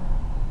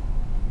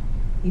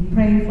 We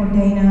pray for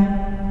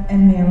Dana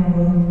and Mary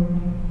Lou.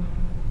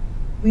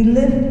 We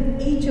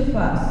lift each of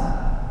us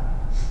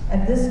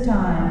at this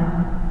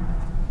time,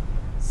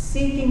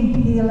 seeking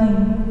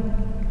healing,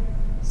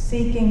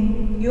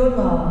 seeking your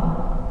love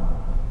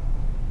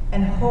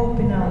and hope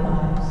in our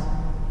lives.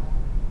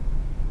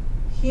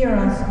 Hear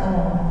us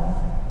all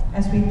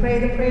as we pray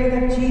the prayer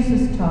that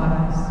Jesus taught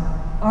us.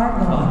 Our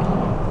God,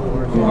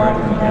 who art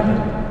in heaven,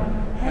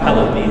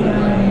 hallowed be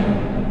thy name.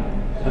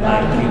 Thy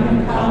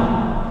kingdom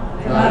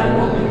come, thy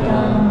will be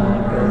done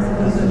on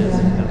earth as it is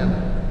in heaven.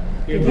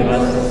 Give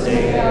us this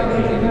day our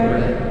daily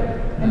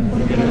bread, and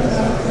forgive us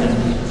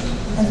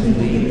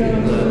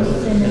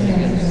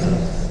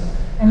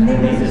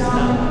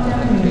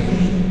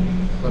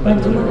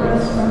but deliver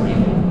us from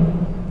evil.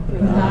 For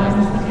thine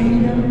is the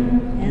kingdom,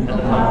 and the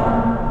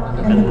power,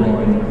 and the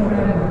glory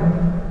forever.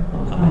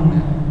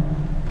 Amen.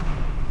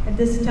 At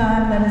this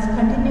time, let us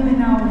continue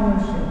in our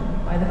worship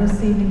by the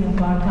receiving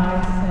of our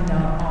tithes and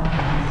our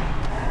offerings.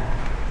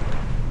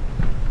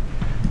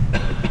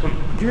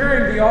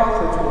 During the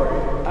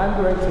offertory,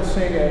 I'm going to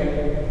sing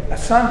a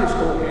Sunday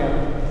school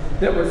hymn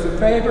that was a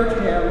favorite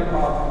hymn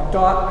of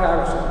Dot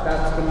Patterson.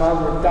 That's the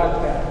mother of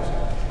Doug Patterson.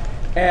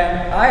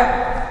 And I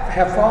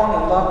have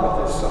fallen in love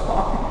with this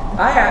song.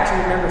 I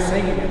actually remember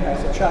singing it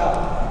as a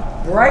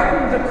child.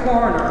 Brighten the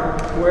corner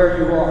where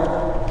you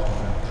are.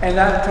 And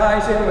that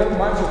ties in with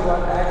much of what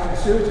actually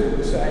Susan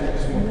was saying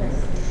this morning.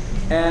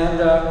 And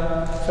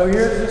so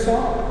here's the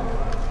song.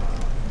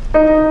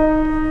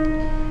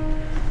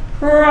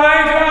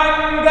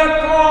 Brighten the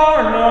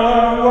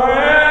corner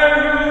where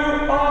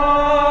you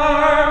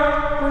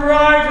are.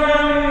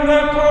 Brighten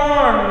the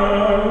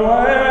corner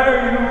where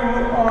you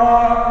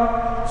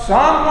are.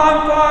 Someone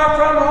far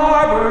from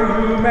harbor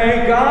you may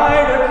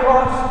guide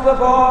across the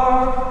bar.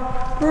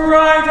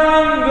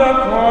 Brighten the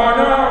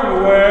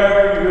corner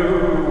where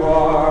you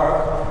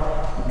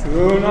are.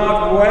 Do not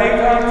wait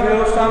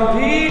until some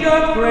deed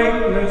of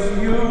greatness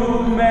you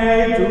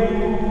may do.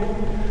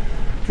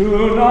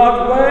 Do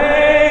not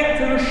wait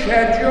to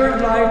shed your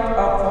light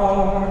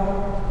upon.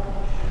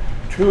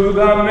 To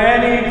the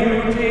many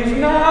duties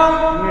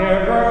now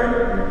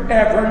never,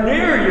 ever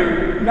near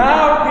you,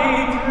 now be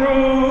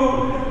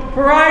true.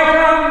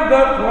 Brighten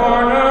the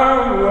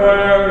corner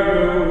where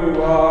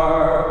you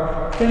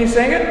are. Can you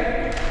sing it?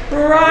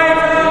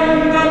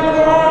 Brighten the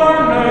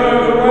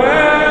corner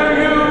where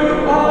you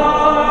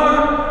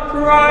are.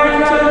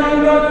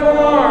 Brighten the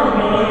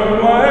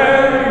corner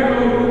where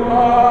you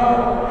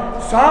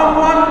are.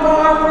 Someone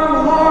far from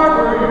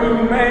harbor you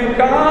may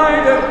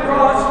guide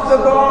across the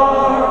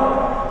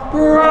bar.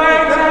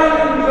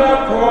 Brighten the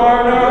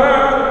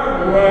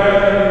corner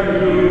where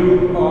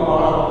you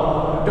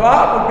are.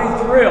 Dot would be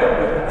thrilled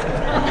with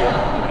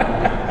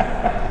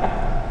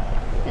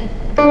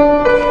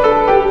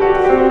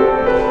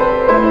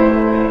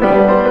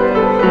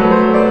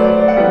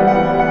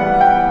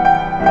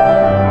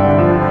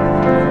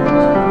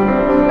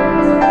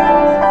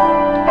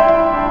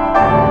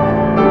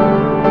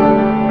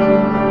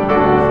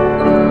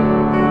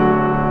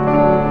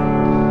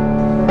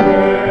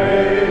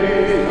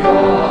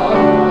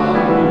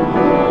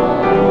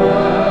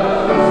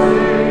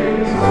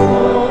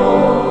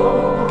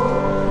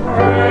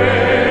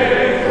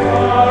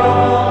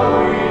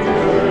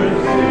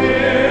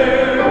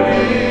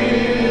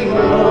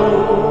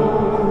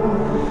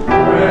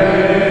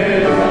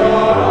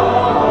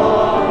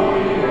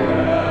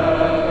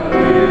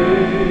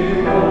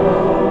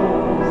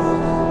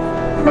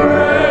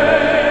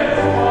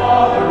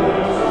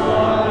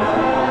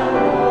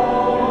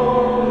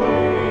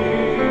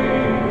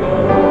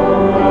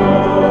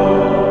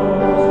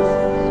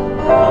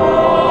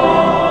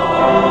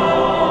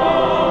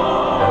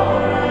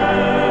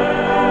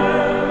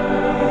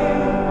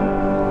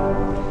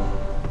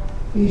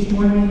Please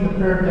join me in the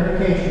prayer of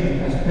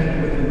dedication as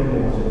printed within the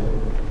bulletin.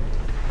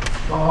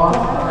 God,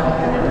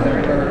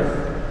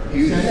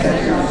 You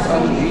sent your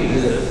Son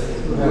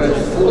Jesus, who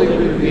has fully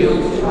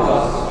revealed to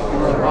us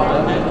your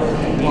abundant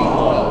and deep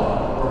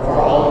love for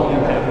all you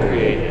have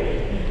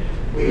created.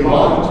 We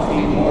long to be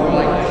more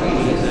like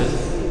Jesus,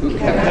 who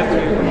kept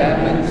your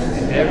commandments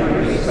in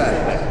every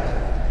respect.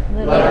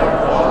 Let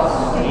our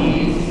thoughts and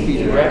deeds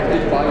be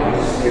directed by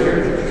your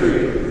Spirit of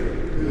truth,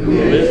 who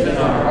lives in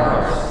our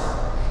hearts.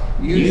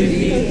 Use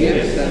these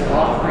gifts and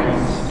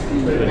offerings to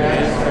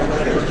advance our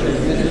church's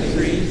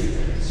ministries,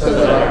 so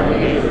that our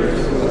neighbors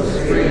will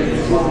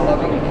experience your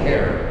loving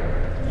care.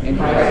 In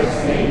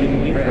Christ's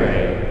name we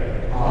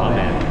pray.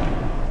 Amen.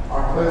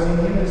 Our closing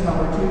hymn is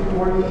number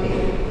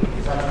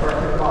 248. Such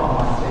perfect love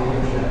my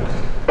Savior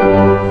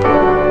shows.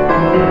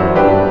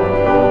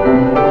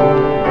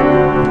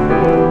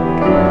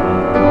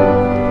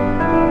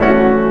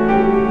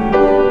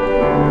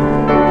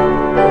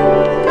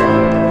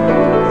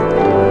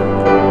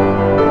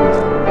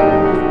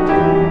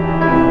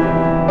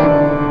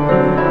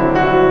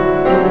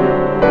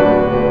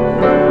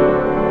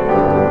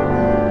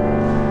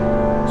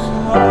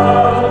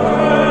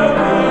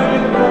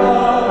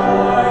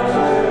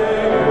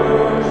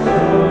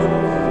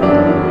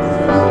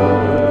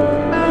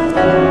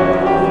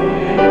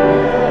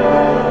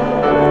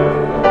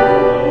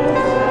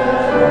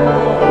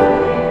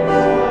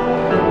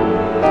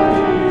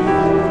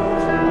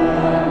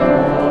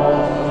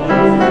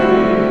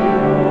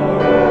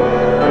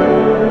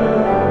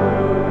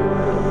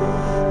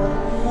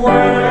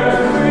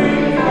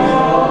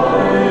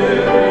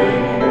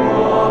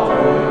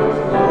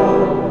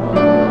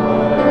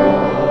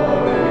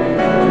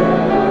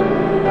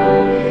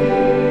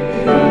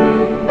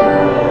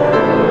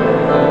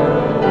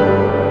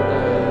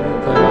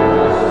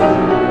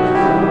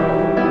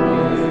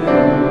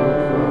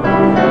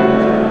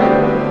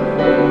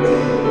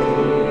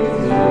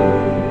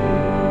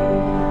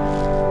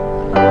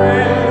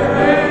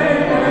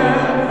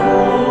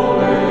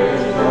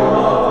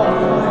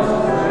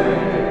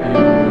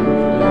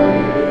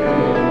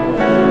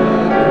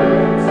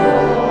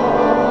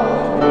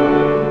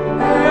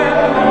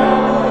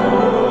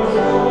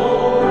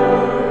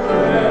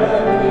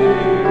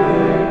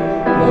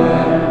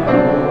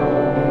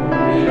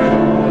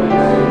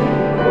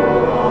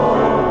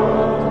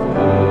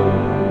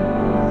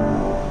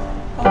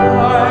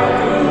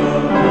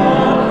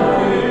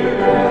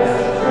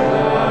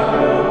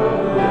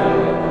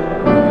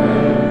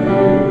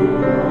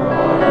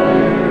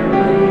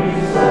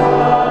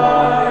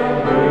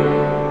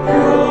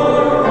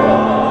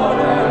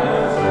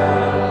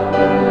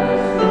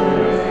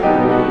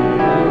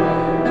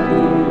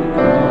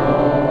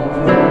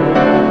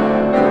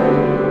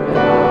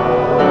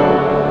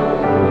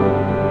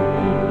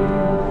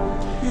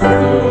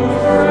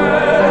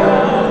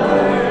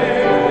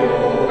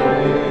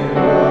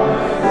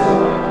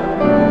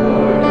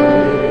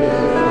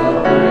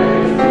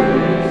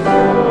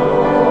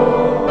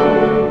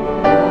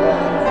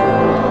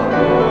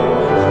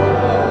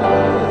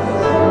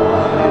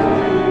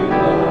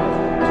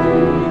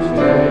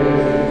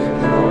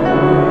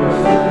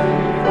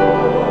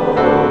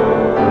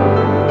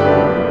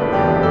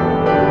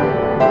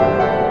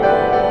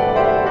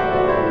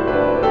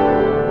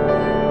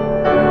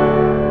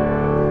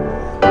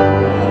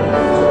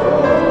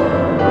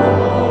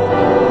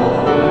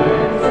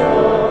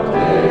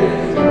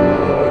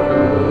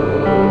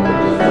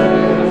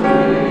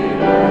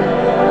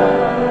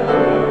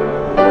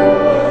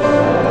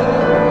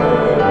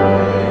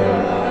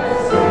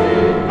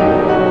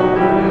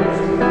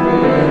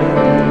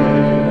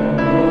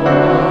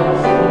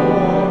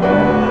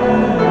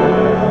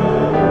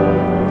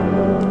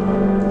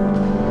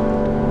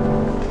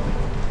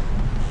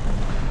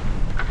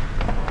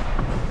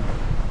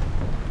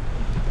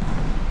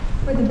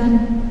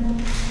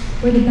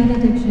 For the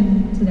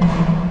benediction today,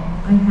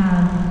 I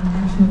have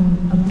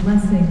actually a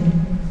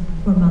blessing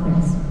for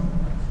mothers.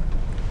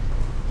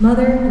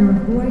 Mother, your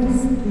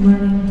voice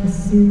learning to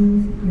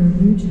soothe your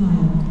new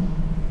child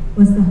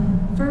was the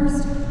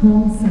first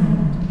home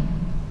sound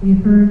we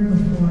heard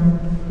before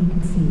we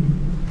could see.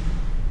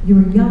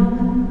 Your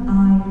young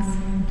eyes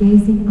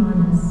gazing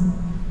on us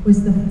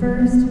was the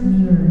first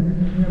mirror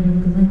where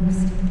we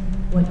glimpsed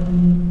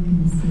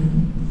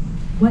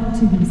what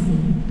to be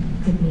seen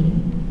could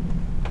mean.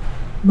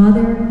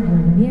 Mother, your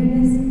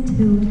nearness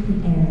tilled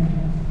the air,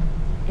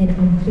 an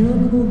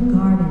umbilical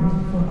garden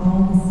for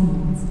all the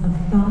seeds of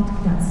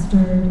thought that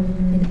stirred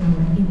in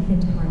our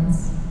infant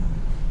hearts.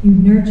 You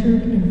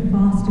nurtured and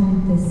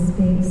fostered this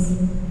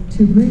space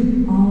to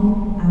root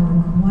all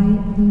our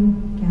quietly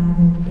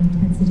gathered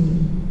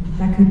intensity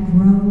that could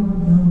grow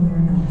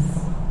nowhere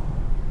else.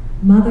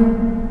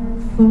 Mother,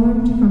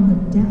 formed from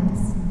the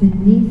depths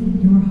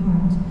beneath your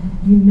heart,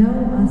 you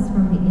know us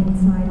from the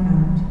inside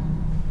out.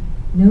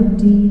 No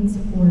deeds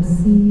or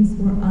seas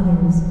or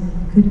others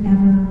could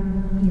ever